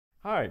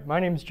Hi, my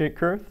name is Jake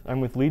Kurth.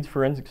 I'm with Leeds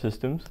Forensic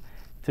Systems.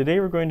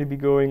 Today we're going to be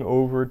going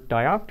over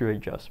diopter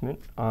adjustment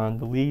on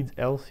the Leeds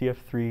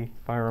LCF3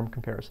 firearm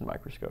comparison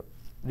microscope.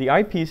 The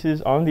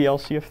eyepieces on the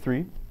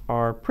LCF3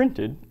 are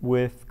printed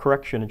with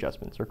correction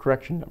adjustments or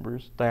correction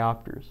numbers,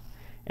 diopters,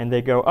 and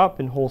they go up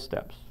in whole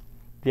steps.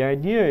 The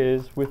idea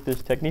is with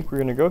this technique we're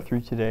going to go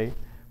through today,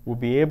 we'll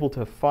be able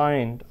to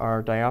find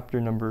our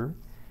diopter number.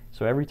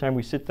 So every time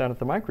we sit down at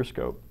the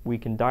microscope, we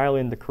can dial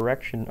in the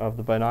correction of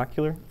the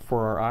binocular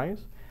for our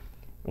eyes.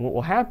 And what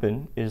will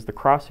happen is the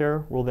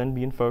crosshair will then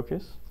be in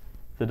focus,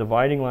 the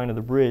dividing line of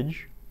the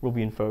bridge will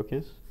be in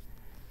focus,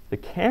 the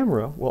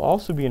camera will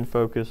also be in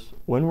focus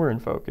when we're in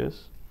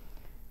focus,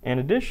 and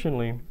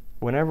additionally,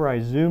 whenever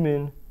I zoom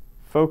in,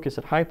 focus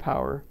at high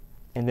power,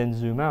 and then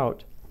zoom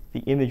out, the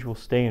image will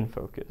stay in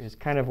focus. It's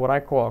kind of what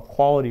I call a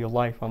quality of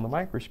life on the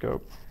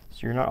microscope, so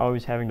you're not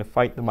always having to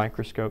fight the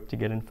microscope to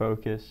get in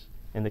focus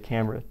and the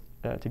camera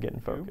to get in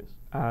focus.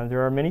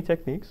 There are many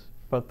techniques,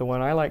 but the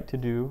one I like to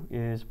do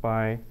is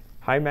by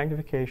high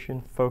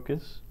magnification,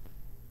 focus,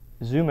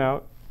 zoom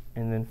out,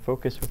 and then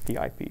focus with the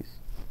eyepiece.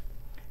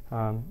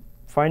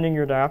 Finding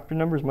your diopter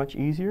number is much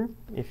easier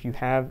if you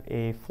have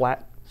a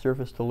flat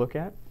surface to look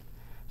at.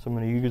 So I'm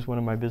going to use one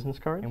of my business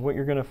cards. And what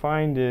you're going to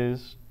find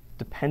is,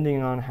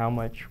 depending on how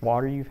much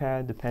water you've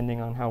had,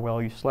 depending on how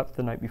well you slept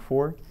the night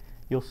before,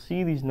 you'll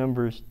see these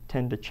numbers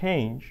tend to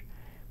change,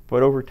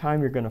 but over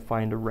time you're going to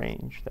find a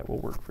range that will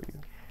work for you.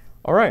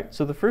 All right,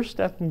 so the first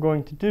step I'm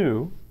going to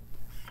do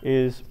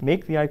is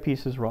make the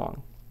eyepieces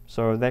wrong.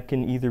 So that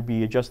can either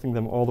be adjusting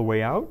them all the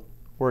way out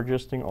or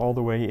adjusting all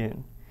the way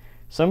in.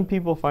 Some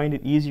people find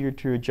it easier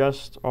to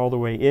adjust all the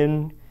way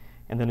in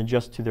and then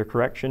adjust to their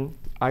correction.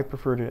 I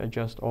prefer to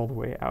adjust all the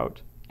way out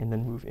and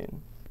then move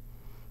in.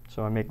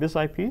 So I make this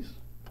eyepiece,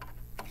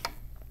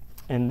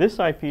 and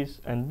this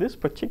eyepiece and this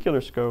particular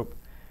scope,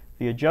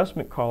 the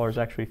adjustment collar is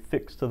actually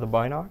fixed to the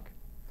binoc.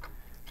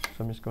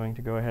 So I'm just going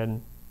to go ahead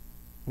and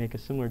make a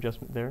similar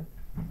adjustment there.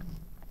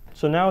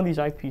 So now these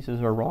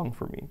eyepieces are wrong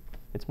for me.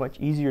 It's much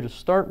easier to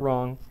start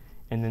wrong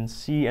and then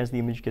see as the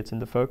image gets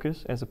into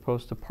focus as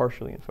opposed to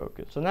partially in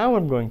focus. So now what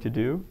I'm going to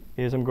do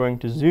is I'm going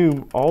to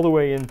zoom all the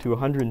way into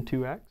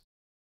 102x.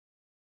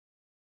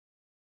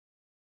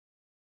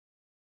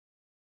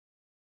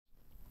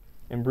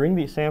 And bring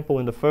the sample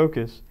into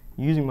focus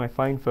using my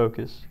fine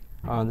focus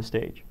on the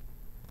stage.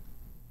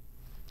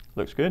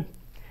 Looks good.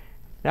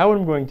 Now what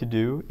I'm going to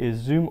do is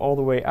zoom all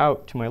the way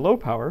out to my low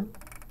power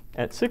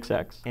at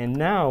 6x, and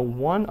now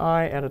one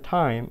eye at a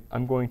time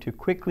I'm going to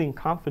quickly and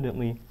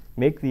confidently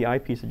make the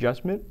eyepiece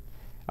adjustment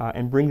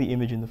and bring the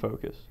image into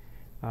focus.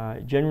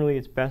 Generally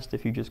it's best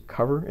if you just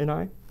cover an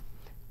eye,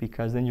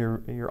 because then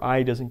your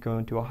eye doesn't go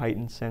into a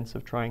heightened sense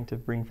of trying to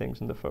bring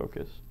things into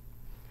focus.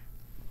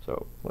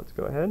 So let's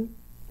go ahead.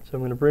 So I'm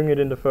going to bring it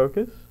into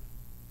focus.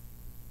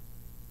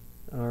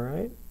 All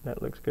right,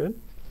 that looks good.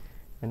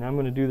 And now I'm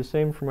going to do the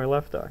same for my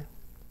left eye.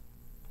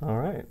 All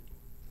right.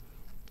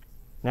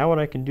 Now what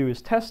I can do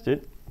is test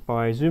it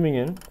by zooming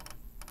in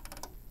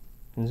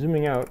and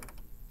zooming out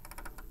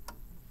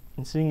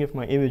and seeing if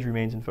my image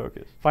remains in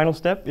focus. Final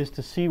step is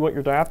to see what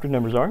your diopter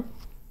numbers are.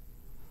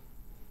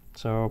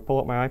 So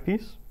pull up my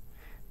eyepiece.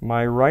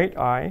 My right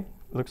eye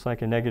looks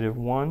like a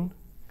 -1.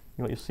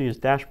 What you'll see is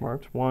dash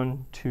marks,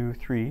 1, 2,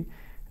 3.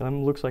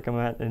 And it looks like I'm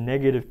at a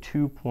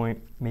 -2 point,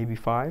 maybe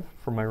 5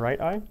 for my right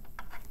eye.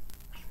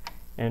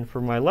 And for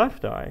my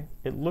left eye,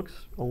 it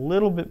looks a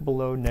little bit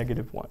below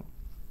 -1.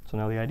 So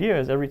now the idea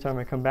is every time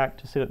I come back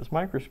to sit at this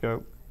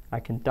microscope,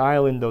 I can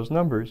dial in those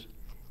numbers,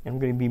 and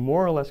I'm going to be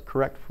more or less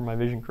correct for my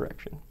vision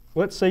correction.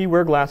 Let's say you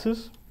wear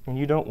glasses and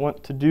you don't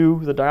want to do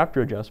the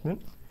diopter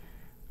adjustment.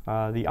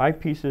 The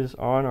eyepieces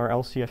on our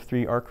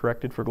LCF3 are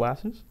corrected for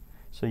glasses,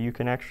 so you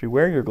can actually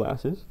wear your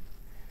glasses.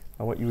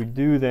 What you would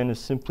do then is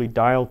simply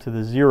dial to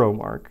the 0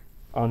 mark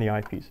on the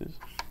eyepieces.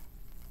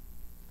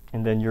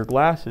 And then your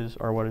glasses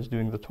are what is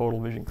doing the total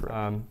vision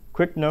correction.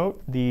 Quick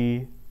note,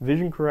 the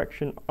vision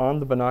correction on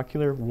the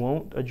binocular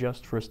won't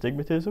adjust for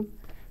astigmatism.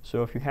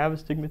 So if you have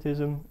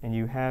astigmatism and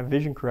you have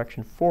vision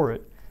correction for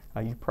it,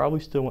 you probably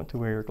still want to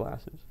wear your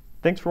glasses.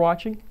 Thanks for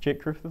watching.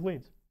 Jake Kurth with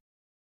Leeds.